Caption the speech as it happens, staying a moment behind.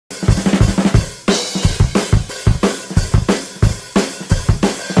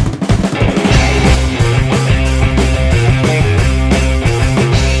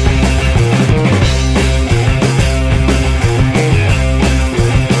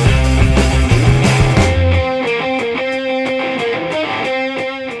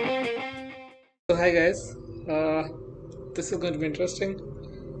this is going to be interesting.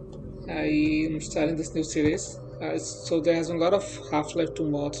 I am starting this new series. So there has been a lot of Half-Life 2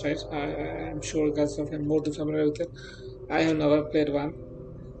 mods, right? I'm sure you guys are more than familiar with it. I have never played one.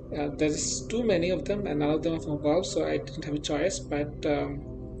 There's too many of them, and none of them are from Valve, so I didn't have a choice. But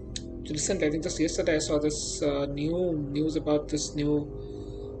recently, I think just yesterday, I saw this new news about this new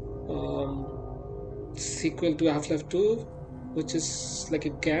sequel to Half-Life 2, which is like a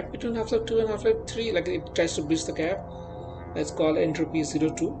gap between Half-Life 2 and Half-Life 3. Like it tries to bridge the gap. It's called Entropy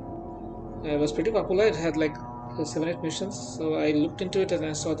 02. It was pretty popular. It had like 7-8 missions. So I looked into it and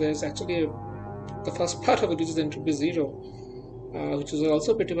I saw there's actually the first part of it, which is Entropy 0, which is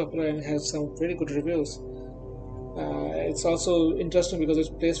also pretty popular and has some pretty good reviews. It's also interesting because it's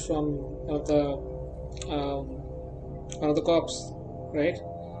placed from one of the cops, right?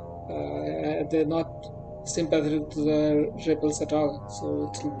 They're not sympathetic to the rebels at all,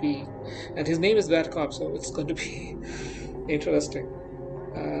 so it will be, and his name is Bad Cop, so it's going to be interesting.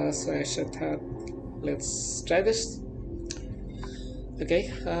 So I should have, let's try this.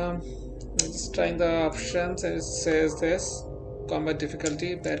 Okay, I'm just trying the options, and it says this: combat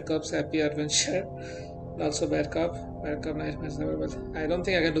difficulty, Bad Cop's happy adventure, not so Bad Cop, Nightmare Survival. I don't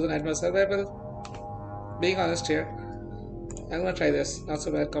think I can do the Nightmare Survival, being honest here. I'm gonna try this, not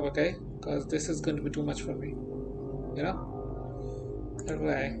so Bad Cop, okay? Because this is going to be too much for me, you know?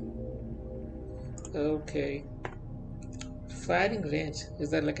 Alright. Okay. Firing range,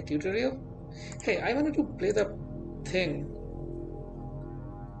 is that like a tutorial? Hey, I wanted to play the thing.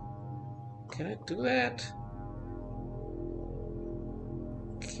 Can I do that?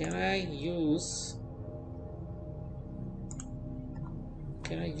 Can I use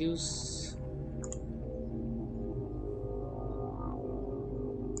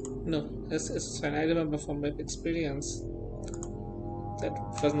no, it's fine. I remember from my experience that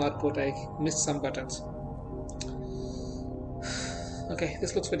was not good. I missed some buttons. Okay,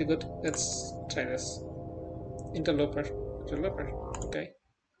 this looks pretty good. Let's try this. Interloper. Okay.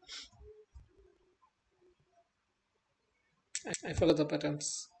 I forgot the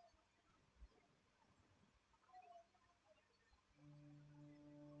buttons.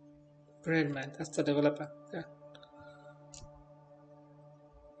 Breadman, that's the developer. Yeah.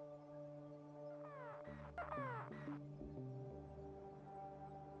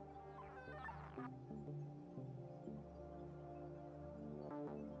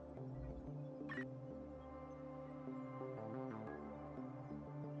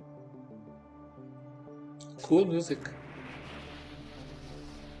 Cool music.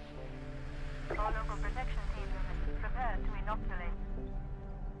 All local protection team units prepare to inoculate.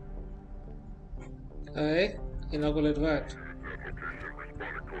 Alright, inoculate what?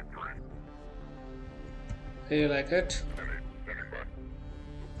 Do you like it?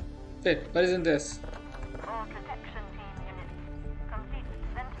 Wait, what is in this? All protection team units complete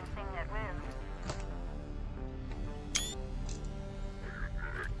sentencing at will.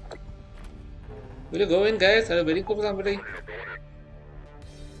 Will you go in, guys? Are you waiting for somebody?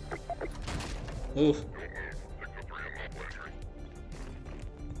 Oof.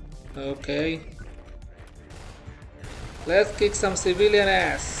 Okay. Let's kick some civilian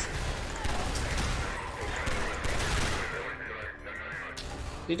ass.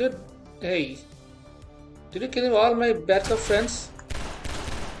 Hey, did you kill all my backup friends?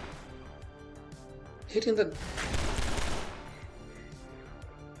 Hitting the...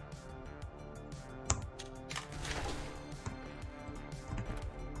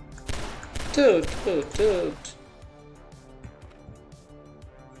 Dude.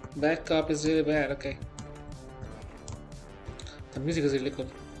 Bad Cop is really bad, okay. The music is really cool.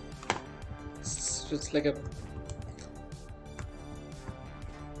 It's like a...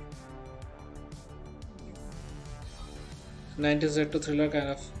 '90s retro thriller kind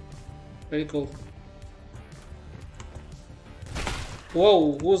of. Very cool.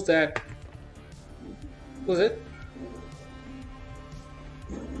 Whoa, who's that? Who's it?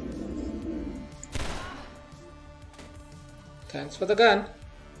 Thanks for the gun.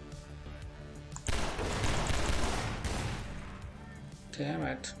 Damn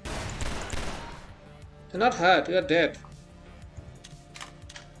it. You're not hurt, you're dead.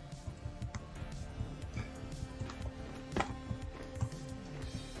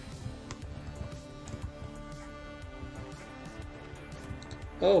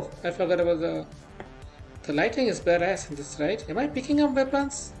 Oh, I forgot about the lighting is badass in this, right? Am I picking up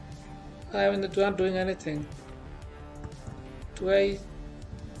weapons? I'm not doing anything. Do I?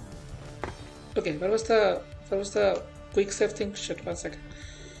 Okay, what was the quick save thing? Shit, 1 second.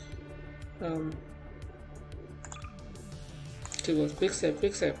 Keyboard, quick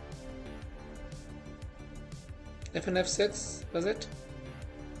save. F and F6, was it?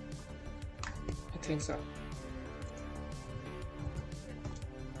 I think so.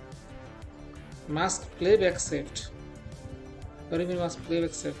 Mask playback saved. What do you mean mask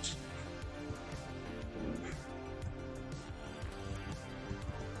playback saved?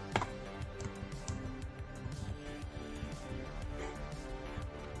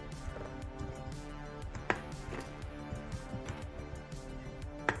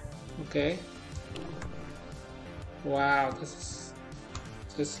 Okay. Wow, this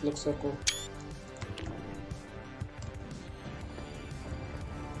looks so cool.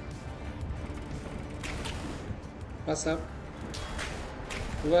 What's up?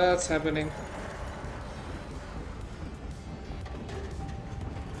 What's happening?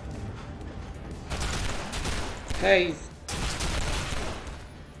 Hey!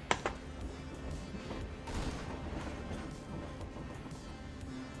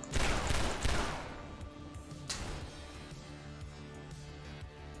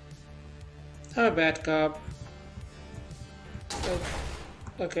 I'm a bad cop. Oh,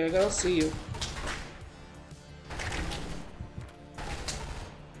 okay, I gotta see you.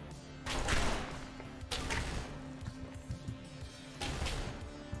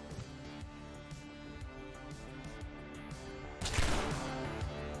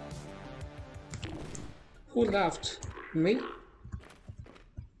 Who laughed? Me?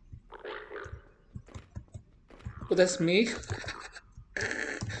 Oh, that's me?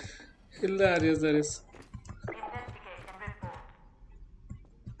 Hilarious, that is. Investigate and report.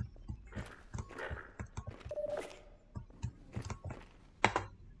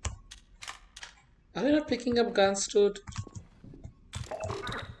 Are you not picking up guns, dude?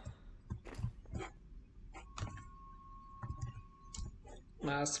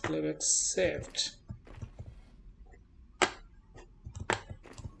 Mask playback saved.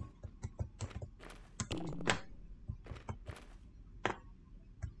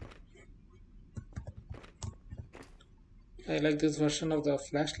 I like this version of the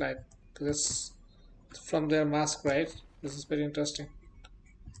flashlight because it's from their mask, right? This is very interesting.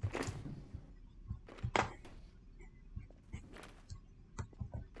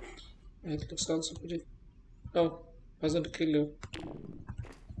 It looks also pretty. Oh, wasn't to kill you.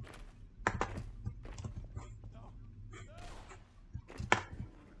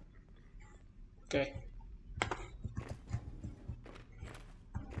 Okay.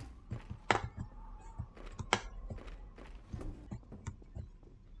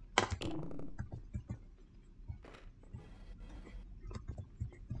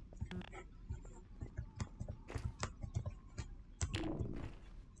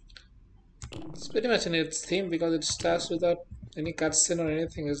 It's pretty much in its theme because it starts without any cutscene or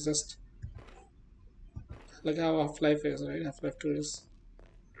anything. It's just like how Half-Life is, right? Half-Life 2 is.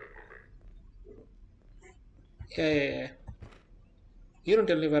 Yeah, yeah, yeah. You don't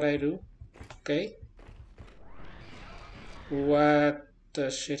tell me what I do. Okay. What the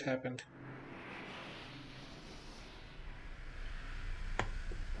shit happened?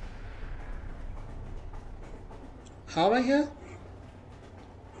 How am I here?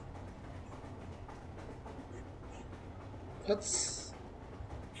 What's...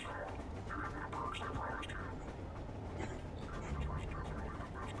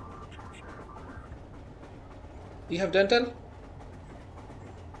 You have dental?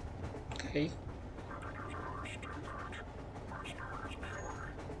 Okay.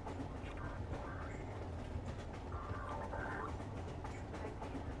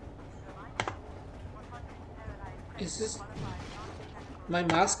 Is this... My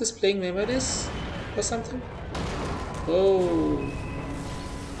mask is playing memories or something? Oh.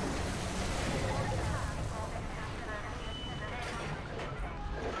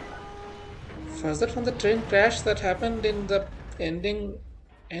 Was that from the train crash that happened in the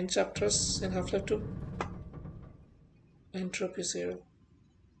end chapters in Half-Life 2? Entropy 0.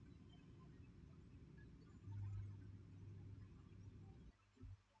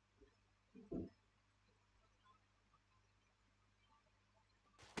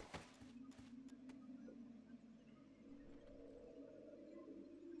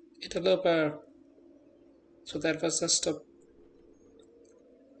 Interloper. So that was just a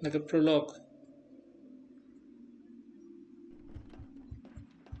like a prologue.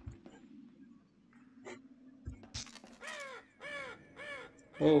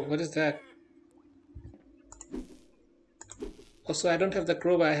 Oh, what is that? Also, I don't have the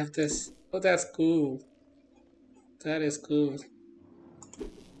crowbar, I have this. Oh, that's cool. That is cool.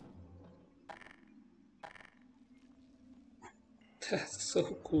 That's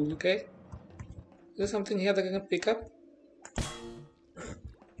so cool, okay? Is there something here that I can pick up?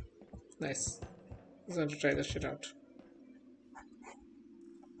 Nice. I'm going to try this shit out.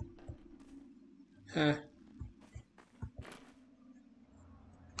 Huh.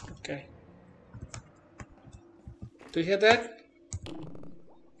 Okay. Do you hear that?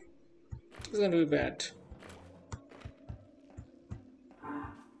 It's going to be bad.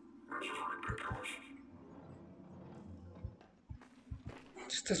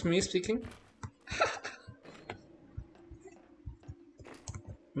 Is this me speaking?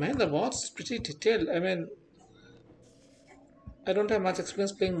 Man, the mods is pretty detailed. I mean, I don't have much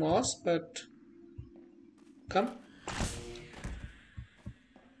experience playing mods, but come.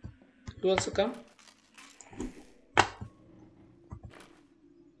 You also come.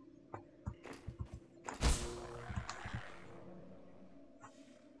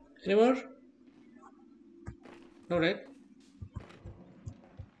 Any more? No, right?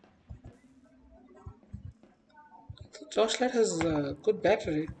 The torchlight has a good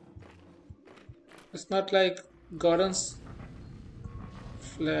battery. It's not like Gordon's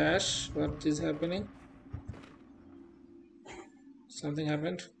flash. What is happening? Something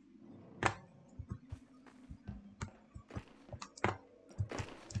happened.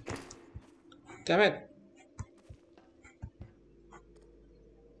 Damn it.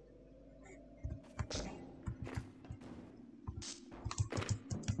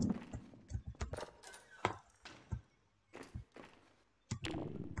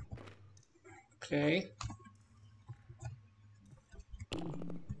 Okay.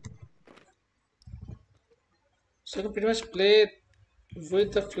 So I can pretty much play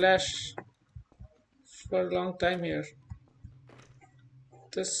with the flash for a long time here.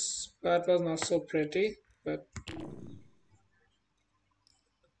 This part was not so pretty, but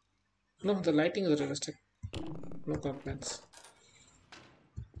no, the lighting is realistic. No complaints.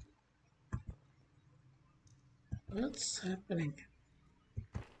 What's happening?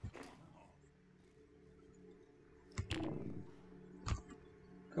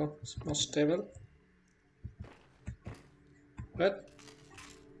 Oh, it's more stable. What?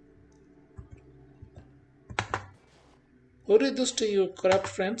 Who did this to you, corrupt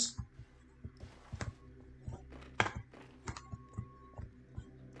friends?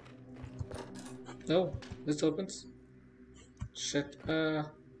 No, this opens. Shit.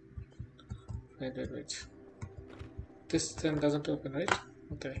 Wait. This then doesn't open, right?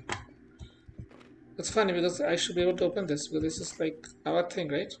 Okay. It's funny because I should be able to open this, but this is like our thing,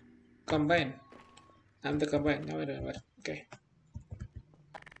 right? Combine. I'm the combine. Now I remember. Okay.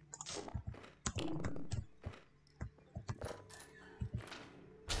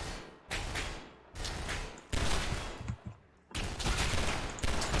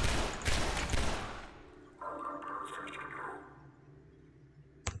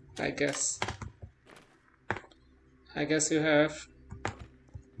 I guess you have.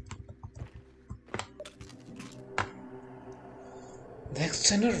 Next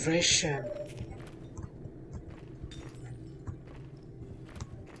generation.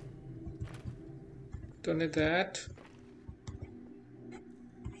 Don't need that.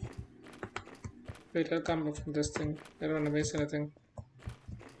 Wait, I'll come from this thing. I don't want to miss anything.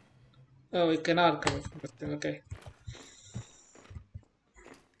 Oh, it cannot come from this thing. Okay.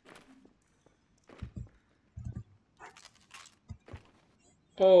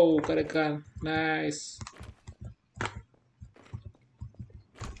 Oh, got a gun. Nice.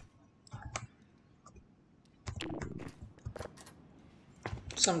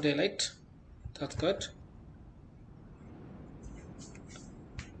 Some daylight. That's good.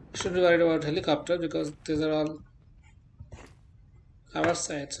 Shouldn't be worried about helicopter because these are all our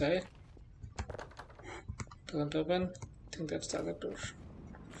sides, right? Doesn't open. I think that's the other door.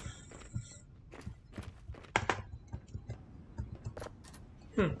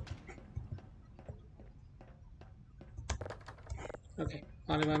 Okay,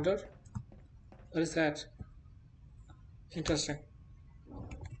 only one door. What is that? Interesting.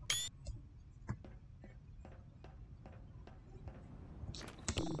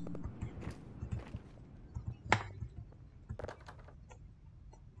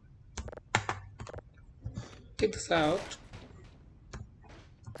 Take this out.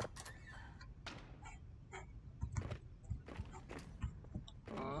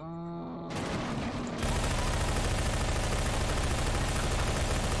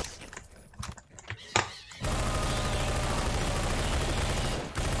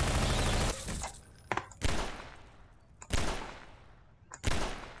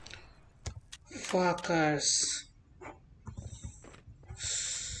 Fuckers.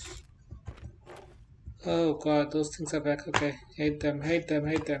 Oh god, those things are back. Okay, hate them.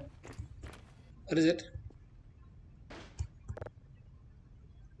 What is it?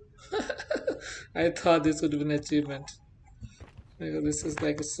 I thought this would be an achievement. Because this is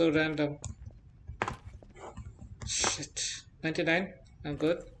like so random. Shit. 99? I'm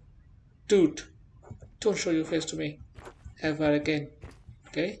good. Dude, don't show your face to me. Ever again.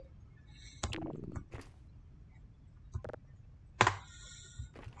 Okay?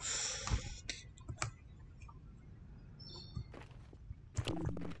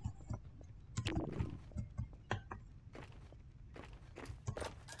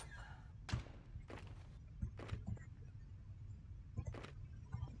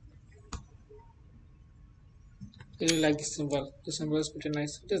 I really like this symbol. The symbol is pretty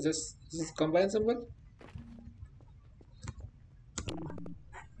nice. What is this? Is this a combine symbol?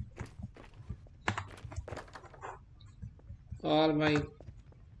 All my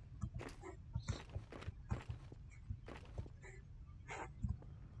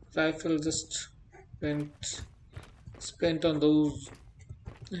rifle just went spent on those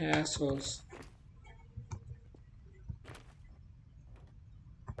assholes.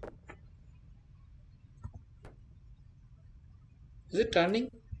 Is it turning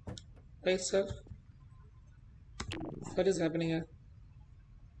by itself? What is happening here?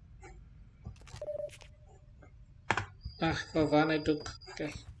 Ah, for one I took.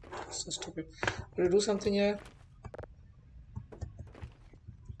 Okay. So stupid. Will you do something here?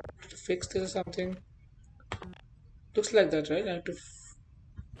 To fix this or something? Looks like that, right? I have to.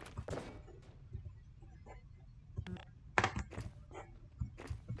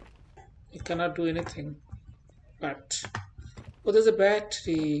 I cannot do anything. But. Oh, there's a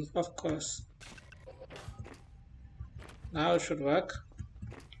battery. Of course. Now it should work.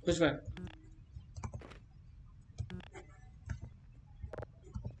 Which one?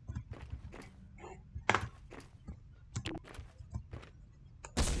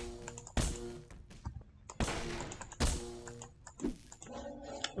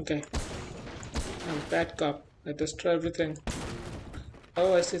 Okay. I'm a bad cop. I destroy everything.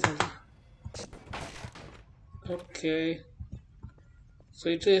 Oh, I see something. Okay. So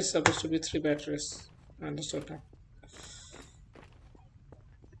it is supposed to be 3 batteries. Understood now.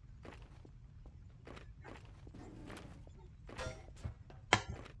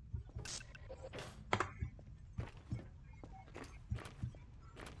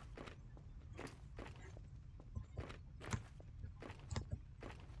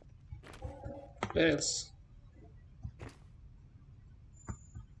 Where else?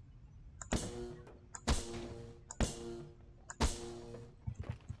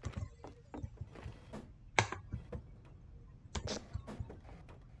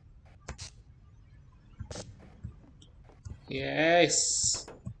 Yes.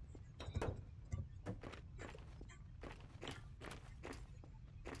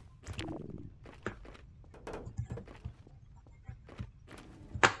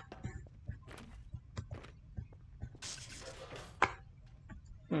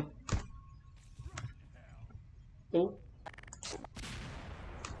 Hmm. Oh,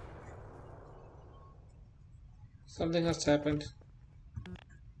 something has happened.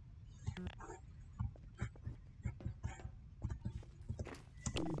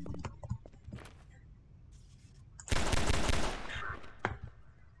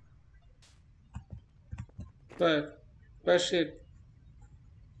 But, shit.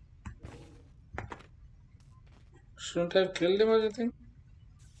 Shouldn't have killed him or anything?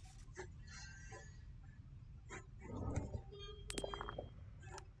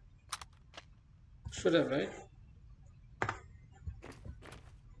 Should have, right?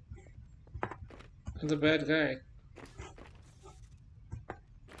 I'm the bad guy.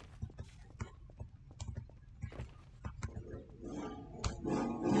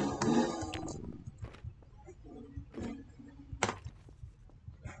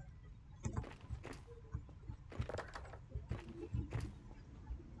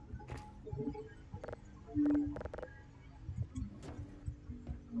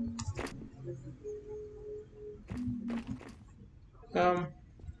 Um,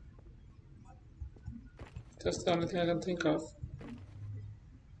 that's the only thing I can think of.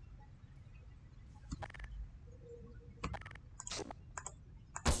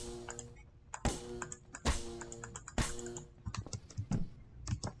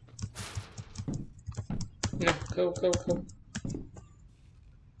 Yeah, go, go, go.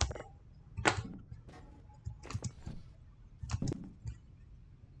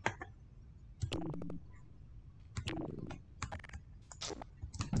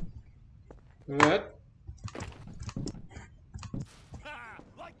 What?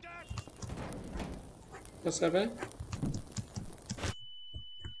 What's happening?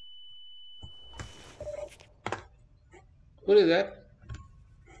 What is that?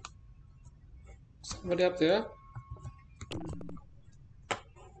 Somebody up there?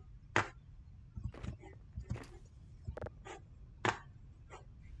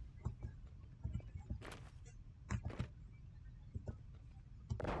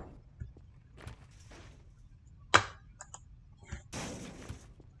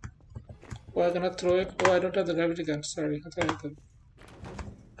 Oh, I'm gonna throw it. Oh, I don't have the gravity gun. Sorry, I thought I could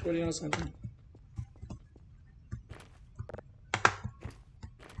throw it on something.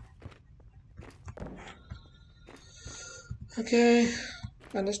 Okay,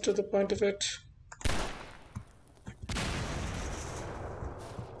 understood the point of it.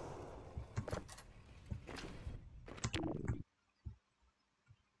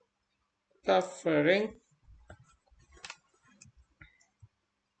 Buffering.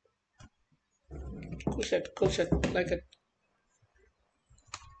 Cool shit, like it.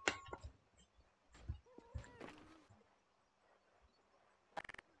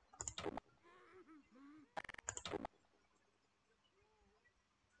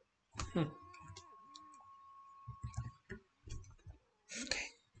 Hmm. Okay.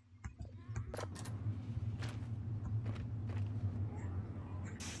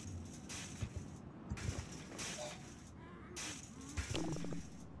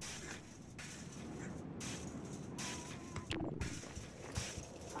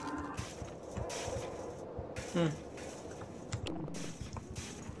 Hmm.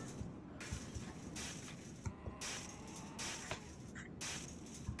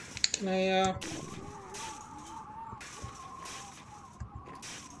 Can I,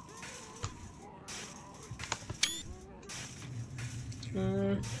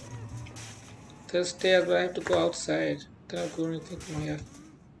 hmm. There's stairs, but I have to go outside. Then I'll go anything from here.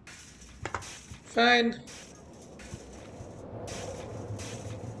 Fine.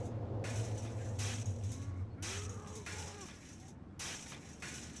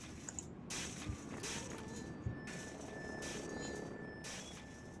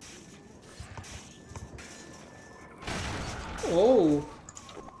 Oh,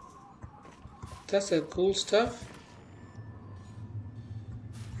 that's a cool stuff.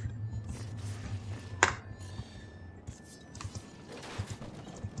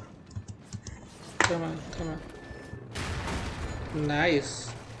 Come on, come on.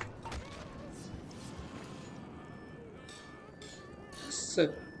 Nice. That's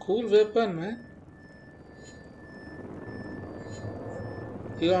a cool weapon, man.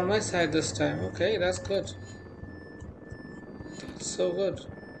 You're on my side this time. Okay, that's good. That's so good.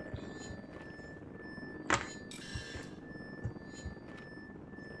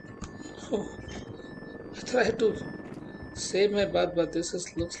 Oh, I tried to save my butt, but this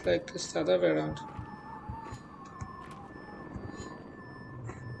is looks like it's the other way around.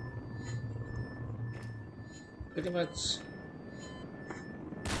 Pretty much.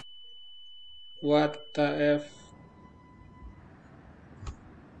 What the F?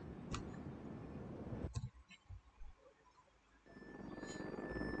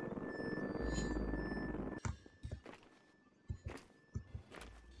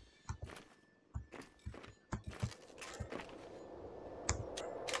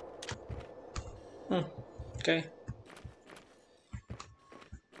 Hmm. Okay.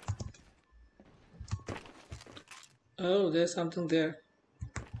 Oh, there's something there.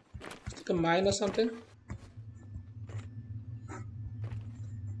 It's like a mine or something.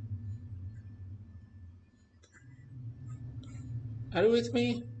 Are you with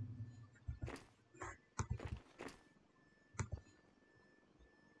me?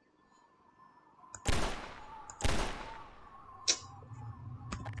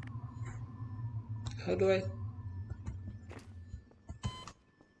 How do I?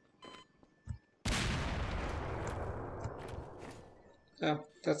 Yeah,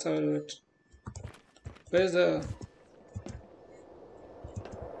 that's how I do it. Where's the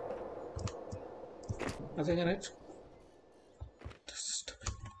nothing in it? This is stupid.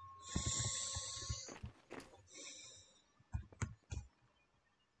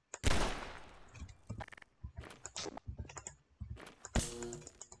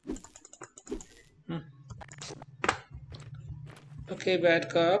 Okay, bad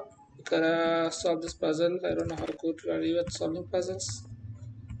cop. You gotta solve this puzzle. I don't know how good are you at solving puzzles.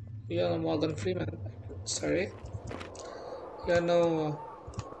 You're no Morgan Freeman. Sorry. You're no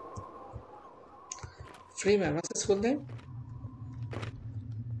Freeman. What's his full name?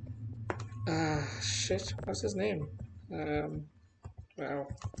 Ah, shit. What's his name? Wow.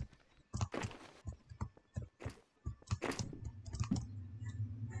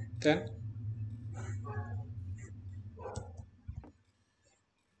 Then.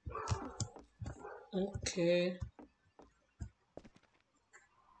 Okay.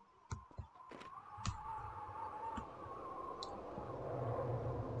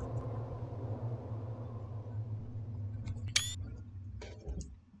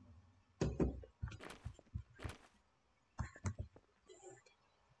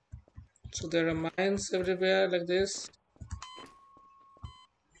 So there are mines everywhere like this.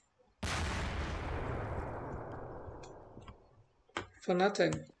 For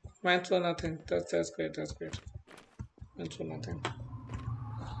nothing. Mines for nothing. That's great. That's great. Mines for nothing.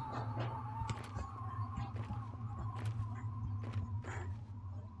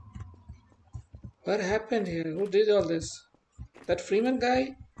 What happened here? Who did all this? That Freeman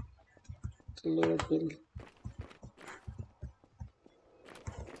guy? The Lord will.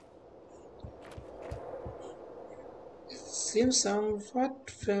 It seems somewhat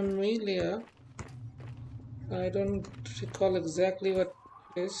familiar. I don't recall exactly what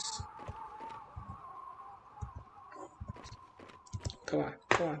it is. Come on,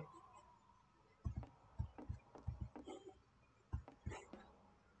 come on.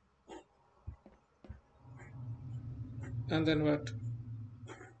 And then what?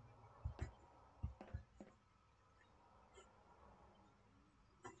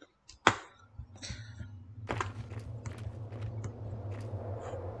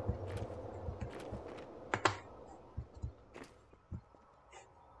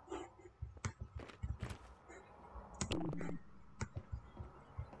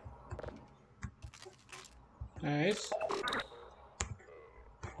 Nice.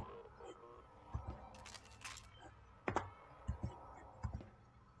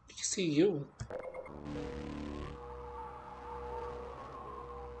 See you.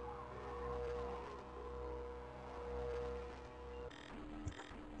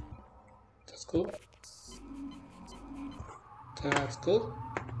 That's cool. That's cool.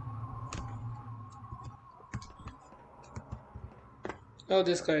 Oh,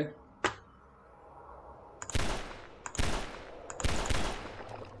 this guy.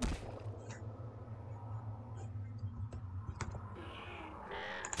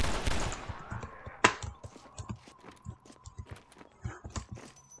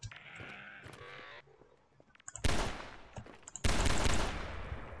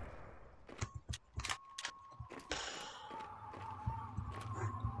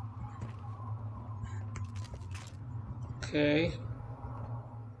 Okay.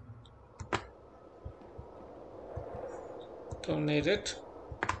 Don't need it.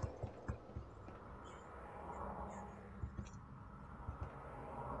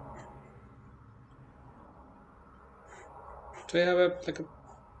 Do I have a like a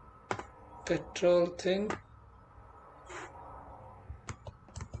petrol thing?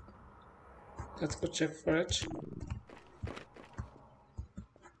 Let's go check for it.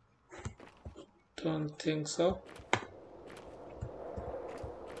 Don't think so.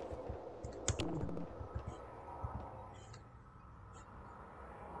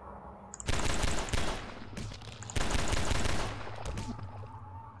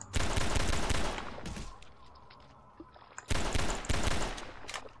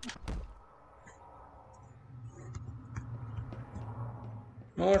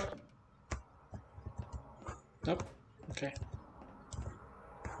 More? Nope. Okay.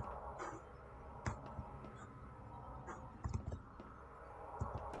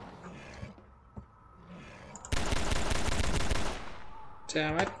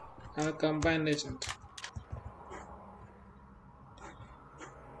 Damn it. I'm a combined agent.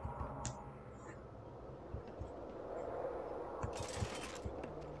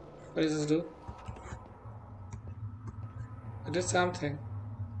 What does this do? I did something.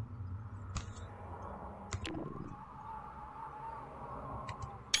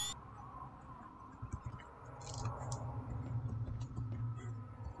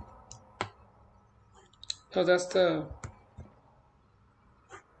 Oh, that's the...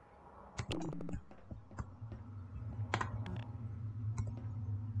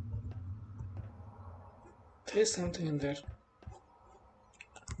 There's something in there.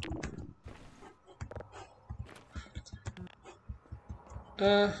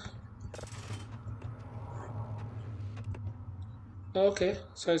 Okay.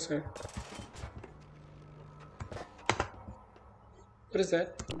 Sorry. What is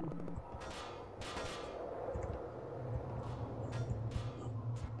that?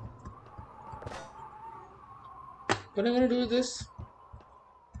 What am I gonna do with this?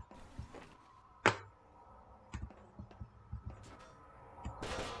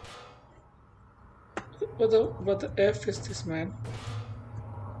 What the F is this, man?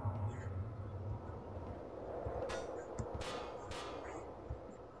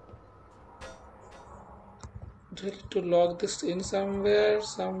 Do I need to log this in somewhere?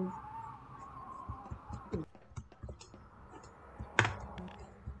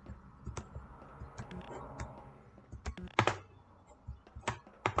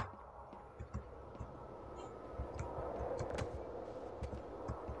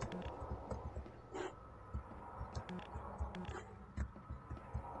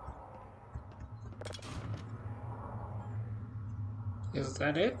 Is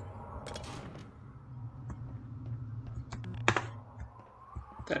that it?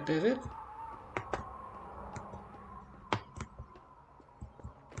 That did it?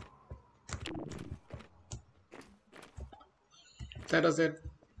 That was it.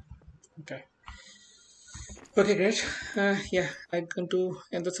 Okay. Okay, great. Yeah, I'm going to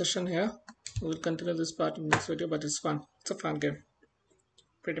end the session here. We'll continue this part in the next video, but it's fun. It's a fun game.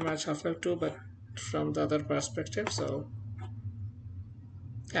 Pretty much Half-Life 2, but from the other perspective. So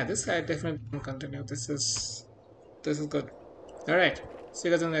yeah, this I definitely can continue. This is good. All right. See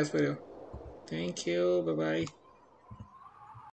you guys in the next video. Thank you. Bye bye.